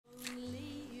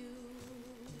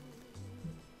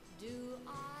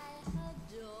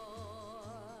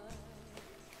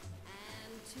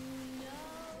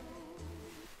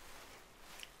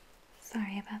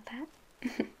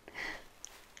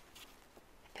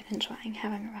enjoying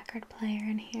having a record player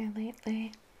in here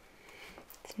lately.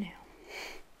 It's new.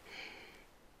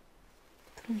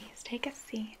 Please take a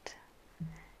seat.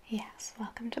 Yes,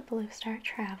 welcome to Blue Star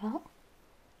Travel.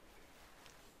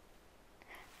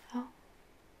 Oh,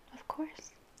 of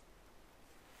course.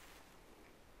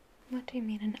 What do you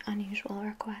mean an unusual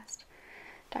request?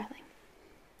 Darling,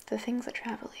 the things a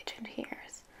travel agent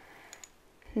hears,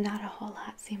 not a whole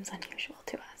lot seems unusual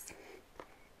to us.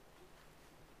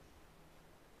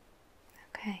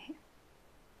 Okay.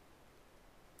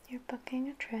 You're booking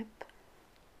a trip.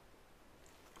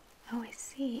 Oh, I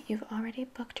see. You've already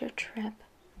booked your trip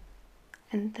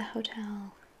and the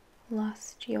hotel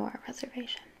lost your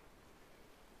reservation.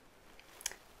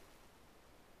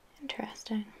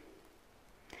 Interesting.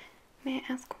 May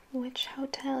I ask which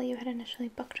hotel you had initially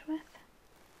booked with?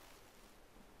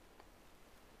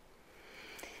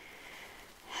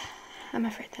 I'm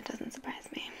afraid that doesn't surprise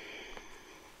me.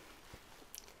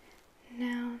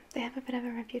 Now, they have a bit of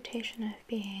a reputation of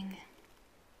being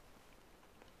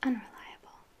unreliable.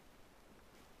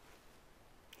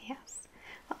 Yes.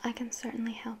 Well, I can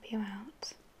certainly help you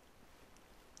out.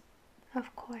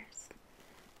 Of course.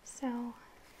 So,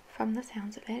 from the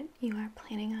sounds of it, you are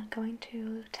planning on going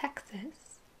to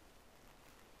Texas.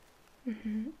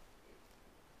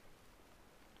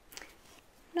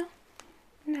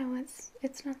 No,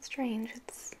 it's not strange.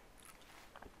 It's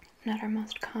not our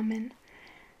most common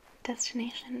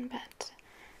destination, but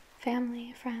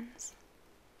family, friends.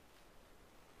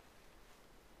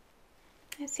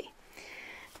 I see.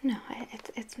 No,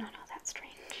 it's not all that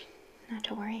strange. Not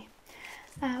to worry.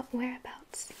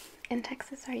 Whereabouts in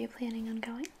Texas are you planning on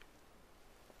going?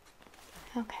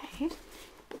 Okay.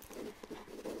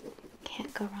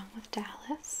 Can't go wrong with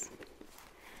Dallas.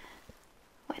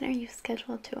 When are you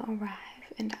scheduled to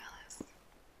arrive in Dallas?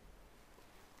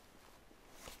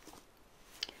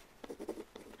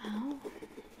 Oh,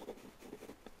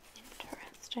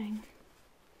 interesting.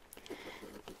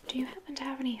 Do you happen to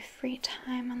have any free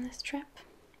time on this trip?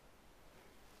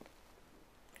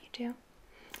 You do?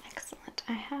 Excellent.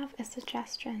 I have a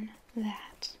suggestion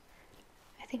that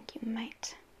I think you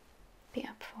might be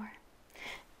up for,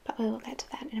 but we will get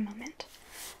to that in a moment.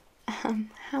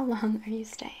 How long are you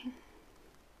staying?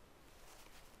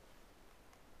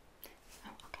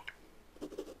 Oh, okay.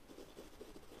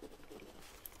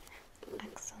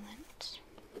 Excellent.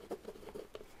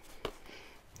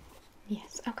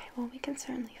 Yes, okay, well, we can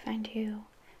certainly find you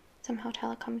some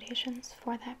hotel accommodations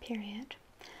for that period.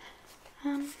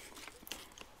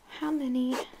 How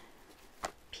many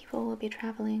people will be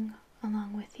traveling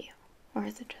along with you, or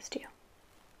is it just you?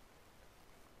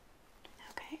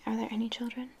 Okay, are there any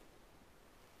children?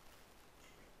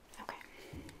 Okay.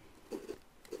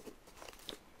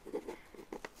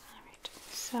 Alright,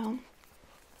 so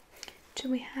do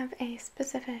we have a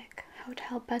specific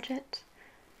hotel budget?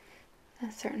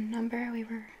 A certain number we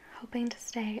were hoping to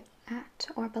stay at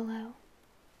or below?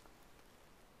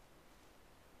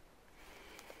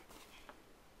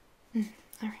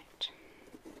 Alright.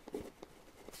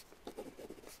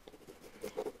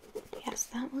 Yes,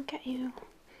 that will get you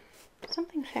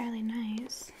something fairly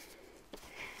nice.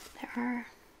 There are,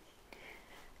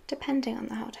 depending on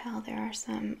the hotel, there are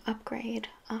some upgrade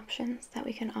options that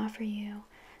we can offer you.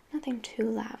 Nothing too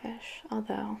lavish,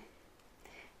 although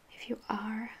if you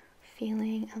are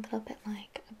feeling a little bit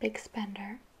like a big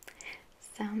spender,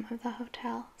 some of the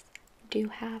hotels do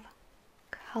have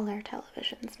color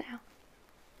televisions now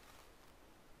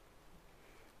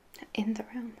in the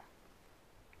room.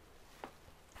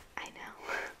 I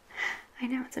know. I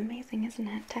know, it's amazing, isn't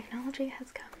it? Technology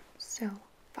has come so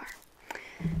far.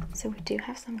 So we do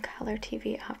have some color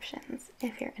TV options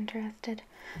if you're interested.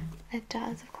 It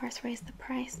does, of course, raise the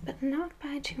price, but not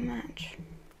by too much.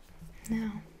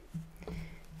 No.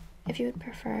 If you would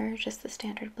prefer just the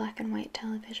standard black and white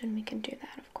television, we can do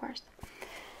that, of course.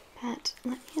 But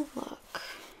let me look.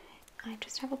 I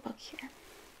just have a book here.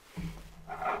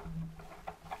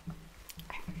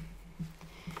 Okay.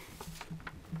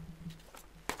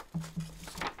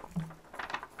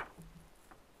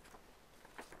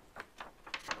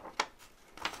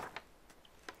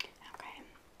 Okay.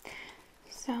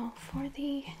 So for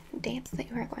the dates that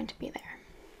you are going to be there,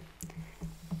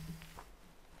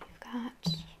 we've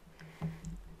got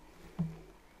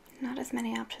not as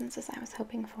many options as I was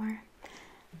hoping for,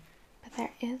 but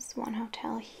there is one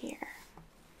hotel here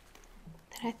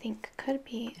that I think could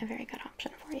be a very good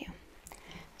option for you.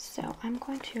 So I'm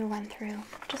going to run through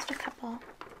just a couple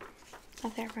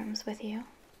of their rooms with you.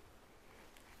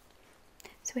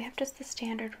 So we have just the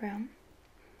standard room,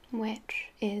 which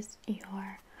is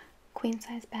your queen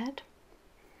size bed.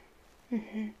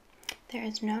 There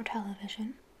is no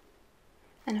television,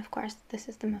 And of course, this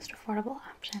is the most affordable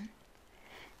option.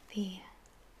 The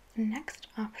next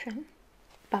option,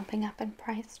 bumping up in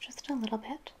price just a little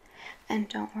bit, and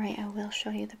don't worry, I will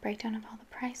show you the breakdown of all the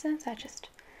prices. I just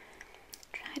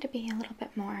try to be a little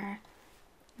bit more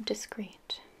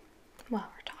discreet while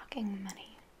we're talking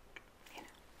money. You know,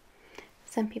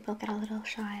 some people get a little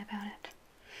shy about it.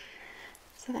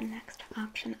 So the next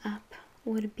option up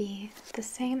would be the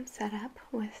same setup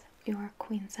with your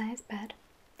queen size bed,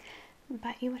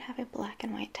 but you would have a black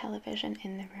and white television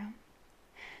in the room.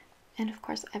 And of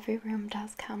course, every room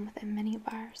does come with a mini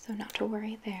bar, so not to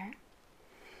worry there.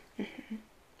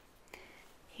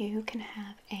 You can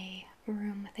have a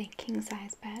room with a king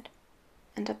size bed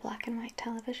and a black and white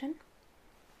television,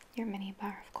 your mini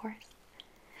bar of course,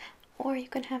 or you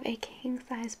can have a king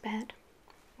size bed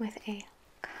with a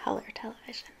color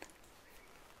television.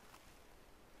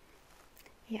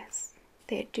 Yes,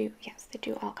 they do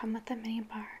all come with a mini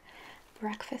bar.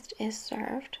 Breakfast is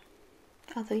served,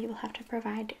 although you will have to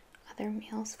provide other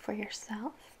meals for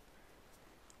yourself.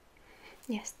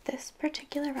 Yes, this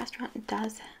particular restaurant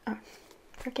does,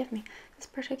 this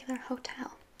particular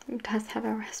hotel does have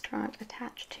a restaurant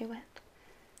attached to it.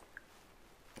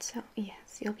 So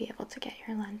yes, you'll be able to get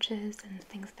your lunches and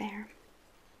things there.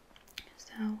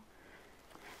 So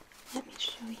let me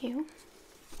show you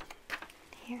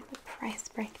here the price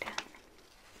breakdown.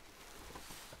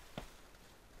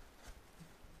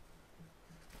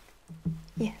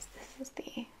 Yes, this is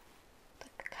the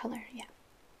color, yeah.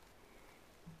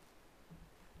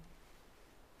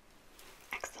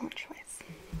 Excellent choice.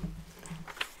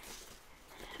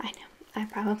 I know, I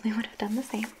probably would have done the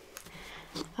same.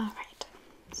 Alright,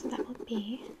 so that will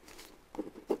be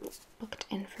booked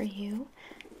in for you,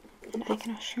 and I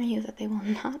can assure you that they will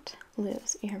not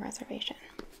lose your reservation.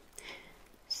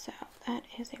 So that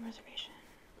is a reservation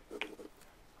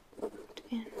booked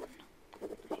in.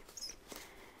 Nice.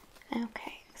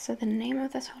 Okay, so the name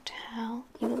of this hotel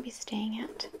you will be staying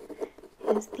at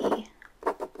is the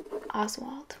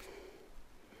Oswald.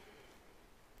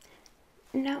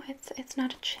 No, it's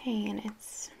not a chain.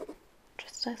 It's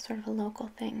just a sort of a local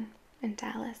thing in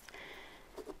Dallas.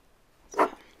 So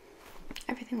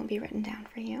everything will be written down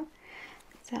for you.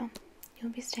 So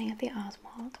you'll be staying at the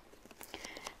Oswald.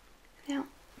 Now,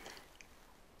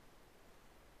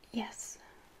 yes,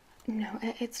 no,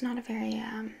 it's not a very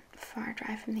far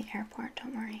drive from the airport.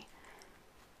 Don't worry.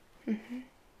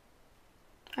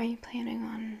 Are you planning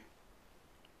on?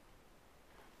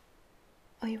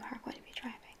 Oh, you are going to be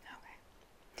driving.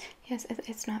 Okay. Yes,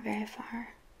 it's not very far.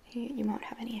 You won't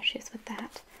have any issues with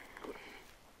that.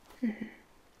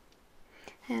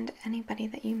 And anybody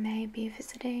that you may be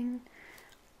visiting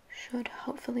should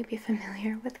hopefully be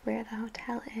familiar with where the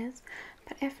hotel is.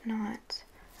 But if not,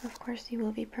 of course you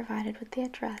will be provided with the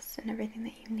address and everything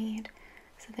that you need,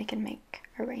 so they can make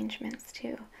arrangements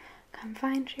to come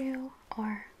find you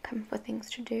or come up with things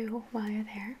to do while you're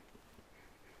there.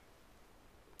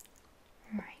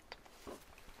 Right.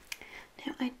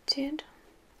 Now I did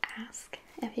ask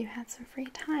if you had some free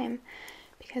time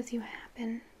because you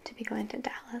happen to be going to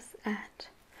Dallas at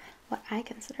what I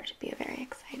consider to be a very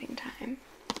exciting time.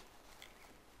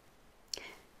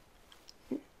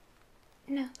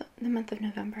 No, the month of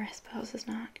November, I suppose, is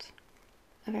not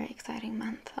a very exciting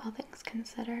month, all things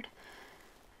considered.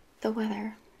 The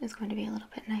weather is going to be a little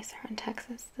bit nicer in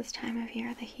Texas this time of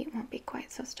year. The heat won't be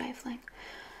quite so stifling.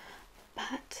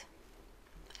 But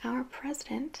our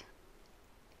president,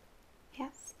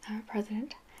 yes, our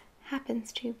president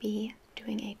happens to be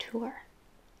doing a tour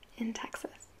in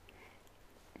Texas.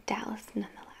 Dallas,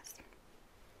 nonetheless.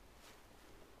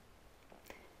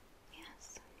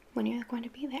 Yes, when you're going to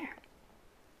be there.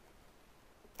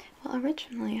 Well,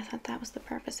 originally I thought that was the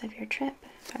purpose of your trip,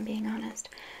 if I'm being honest,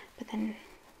 but then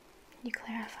you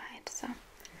clarified, so.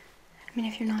 I mean,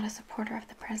 if you're not a supporter of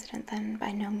the president, then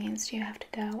by no means do you have to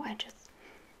go.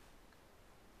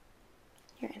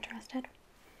 You're interested?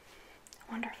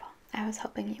 Wonderful. I was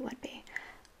hoping you would be.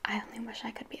 I only wish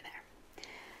I could be there.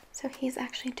 So he's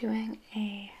actually doing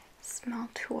a small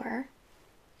tour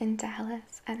in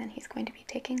Dallas, and then he's going to be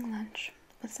taking lunch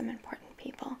with some important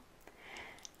people.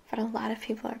 But a lot of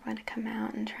people are going to come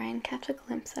out and try and catch a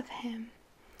glimpse of him.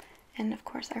 And of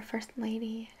course our First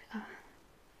Lady,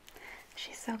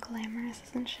 she's so glamorous,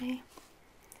 isn't she?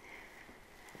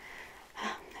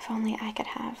 If only I could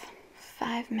have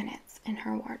 5 minutes in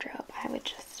her wardrobe, I would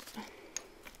just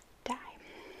die.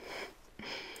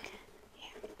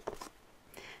 Yeah.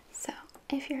 So,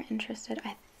 if you're interested,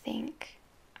 I think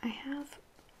I have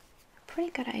a pretty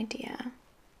good idea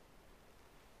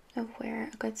of where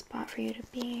a good spot for you to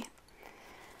be.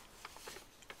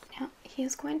 Now, he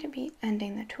is going to be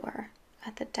ending the tour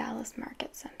at the Dallas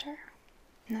Market Center,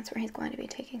 and that's where he's going to be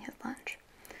taking his lunch.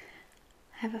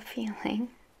 I have a feeling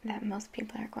that most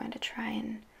people are going to try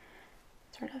and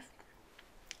sort of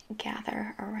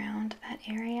gather around that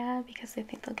area because they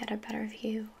think they'll get a better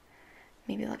view.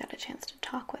 Maybe they'll get a chance to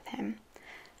talk with him.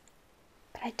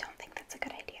 But I don't think that's a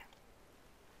good idea.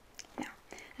 No,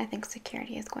 I think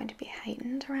security is going to be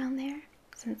heightened around there,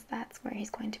 since that's where he's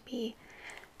going to be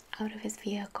out of his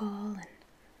vehicle and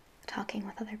talking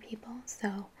with other people. So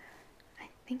I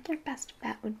think your best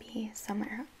bet would be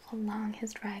somewhere along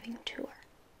his driving tour.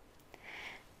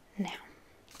 Now,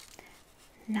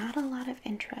 not a lot of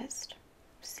interest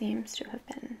seems to have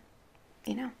been,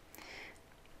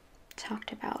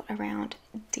 talked about around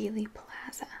Dealey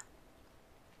Plaza.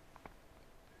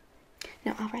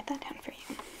 Now, I'll write that down for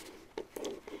you.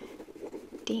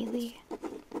 Dealey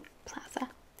Plaza.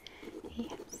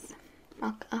 Yes.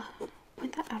 I'll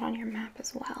point that out on your map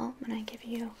as well when I give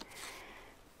you,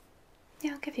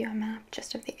 I'll give you a map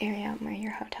just of the area where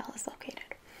your hotel is located.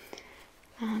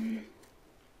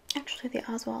 Actually, the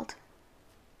Oswald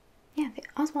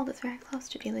is very close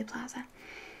to Dealey Plaza.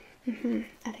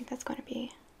 I think that's going to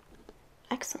be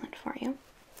excellent for you.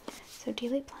 So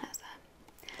Dealey Plaza.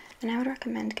 And I would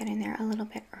recommend getting there a little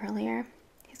bit earlier.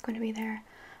 He's going to be there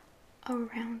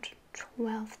around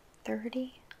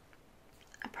 12:30,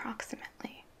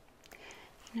 approximately.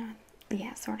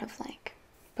 Sort of like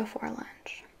before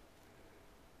lunch.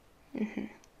 And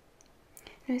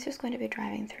he's just going to be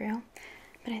driving through.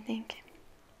 But I think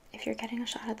if you're getting a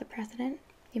shot at the president,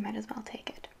 you might as well take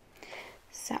it.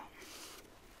 So,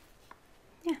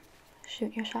 yeah,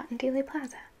 shoot your shot in Dealey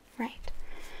Plaza, right?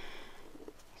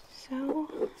 So,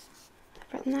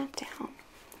 I've written that down.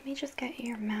 Let me just get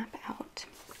your map out.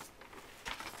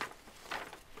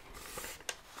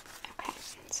 Okay,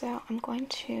 so I'm going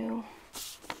to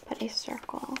put a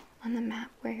circle on the map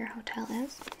where your hotel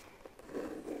is.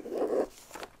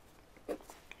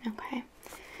 Okay,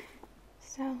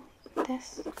 so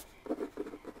this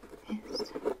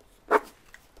is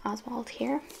Oswald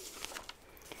here.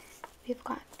 We've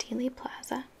got Dealey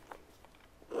Plaza.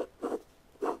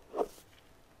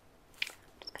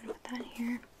 Just gonna put that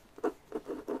here.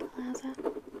 Plaza.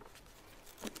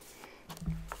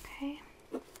 Okay.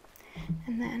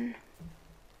 And then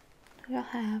we'll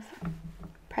have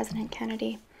President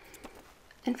Kennedy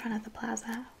in front of the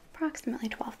plaza, approximately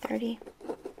 12:30.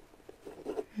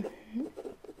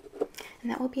 And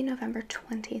that will be November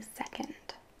 22nd.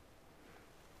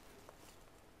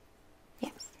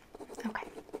 Yes. Okay.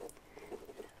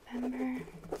 November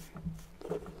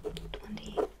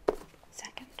 22nd.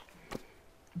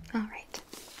 All right.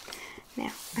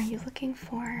 Now, are you looking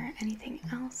for anything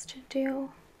else to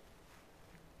do?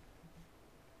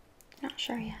 Not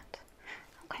sure yet.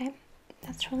 Okay.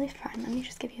 That's totally fine. Let me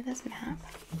just give you this map.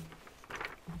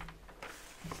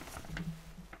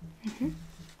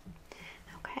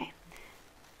 Okay.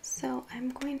 So I'm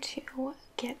going to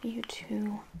get you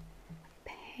to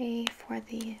pay for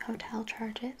the hotel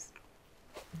charges.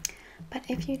 But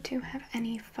if you do have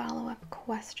any follow-up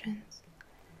questions...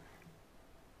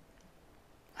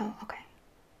 Oh, okay.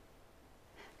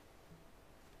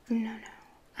 No.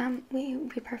 We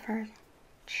prefer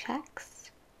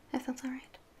checks, if that's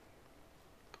alright.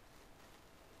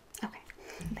 Okay,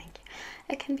 thank you.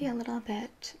 It can be a little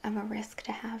bit of a risk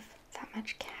to have that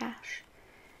much cash.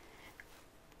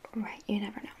 Right, you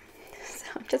never know.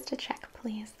 So just a check,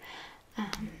 please.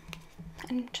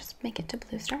 And just make it to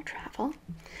Blue Star Travel.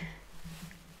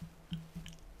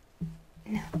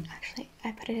 No, actually,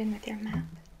 I put it in with your map.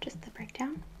 Just the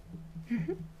breakdown.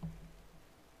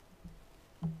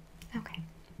 Okay.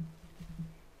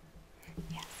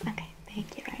 Yes, okay.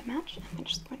 Thank you very much. I'm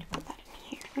just going to put that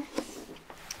in here.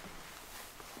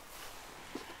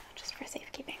 Just for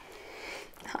safekeeping.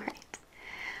 Alright.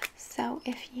 So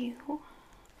if you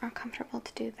are comfortable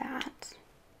to do that,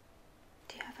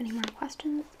 do you have any more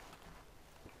questions?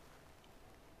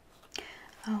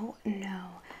 Oh,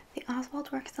 no. The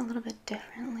Oswald works a little bit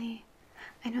differently.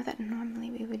 I know that normally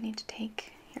we would need to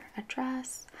take your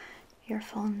address, your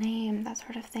full name, that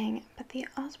sort of thing, but the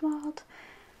Oswald,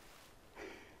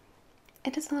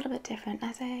 it is a little bit different.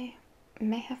 As I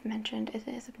may have mentioned, it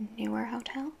is a newer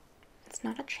hotel. It's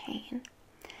not a chain,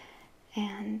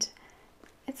 and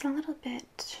it's a little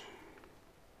bit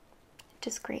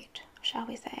discreet, shall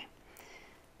we say.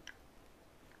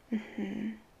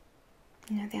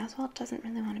 The Oswald doesn't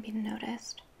really want to be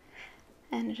noticed,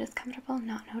 and it is comfortable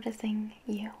not noticing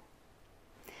you.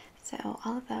 So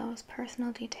all of those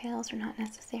personal details are not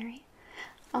necessary.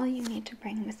 All you need to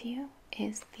bring with you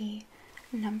is the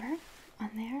number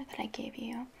on there that I gave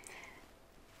you,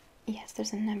 Yes,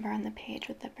 there's a number on the page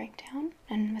with the breakdown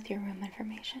and with your room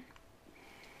information.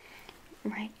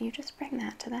 Right, you just bring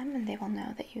that to them and they will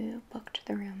know that you booked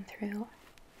the room through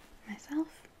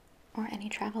myself or any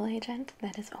travel agent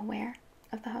that is aware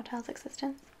of the hotel's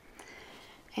existence,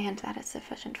 and that is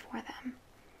sufficient for them.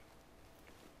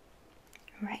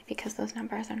 Right, because those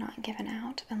numbers are not given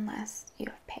out unless you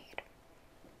have paid.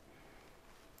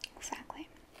 Exactly.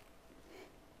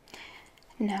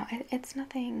 No, it's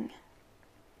nothing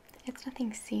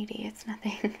seedy, it's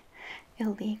nothing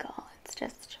illegal. It's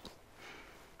just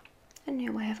a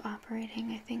new way of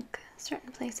operating. I think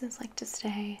certain places like to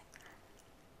stay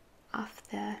off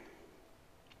the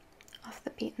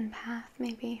beaten path,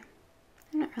 maybe.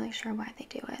 I'm not really sure why they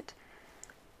do it.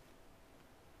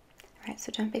 Right,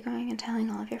 so don't be going and telling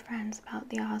all of your friends about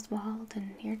the Oswald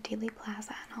and your Dealey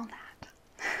Plaza and all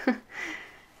that.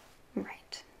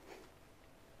 Right.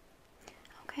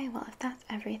 Okay, well, if that's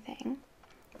everything,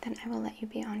 then I will let you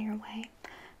be on your way.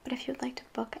 But if you'd like to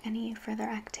book any further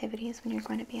activities when you're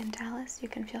going to be in Dallas, you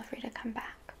can feel free to come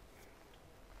back.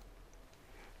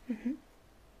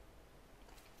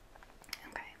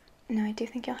 Okay. No, I do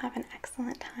think you'll have an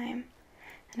excellent time,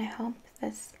 and I hope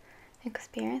this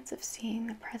experience of seeing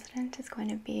the president is going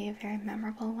to be a very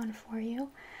memorable one for you.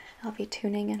 I'll be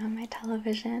tuning in on my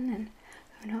television, and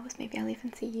who knows, maybe I'll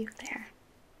even see you there.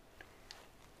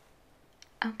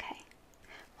 Okay.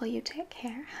 Well, you take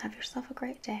care. Have yourself a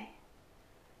great day.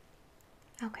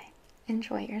 Okay.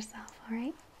 Enjoy yourself,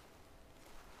 alright?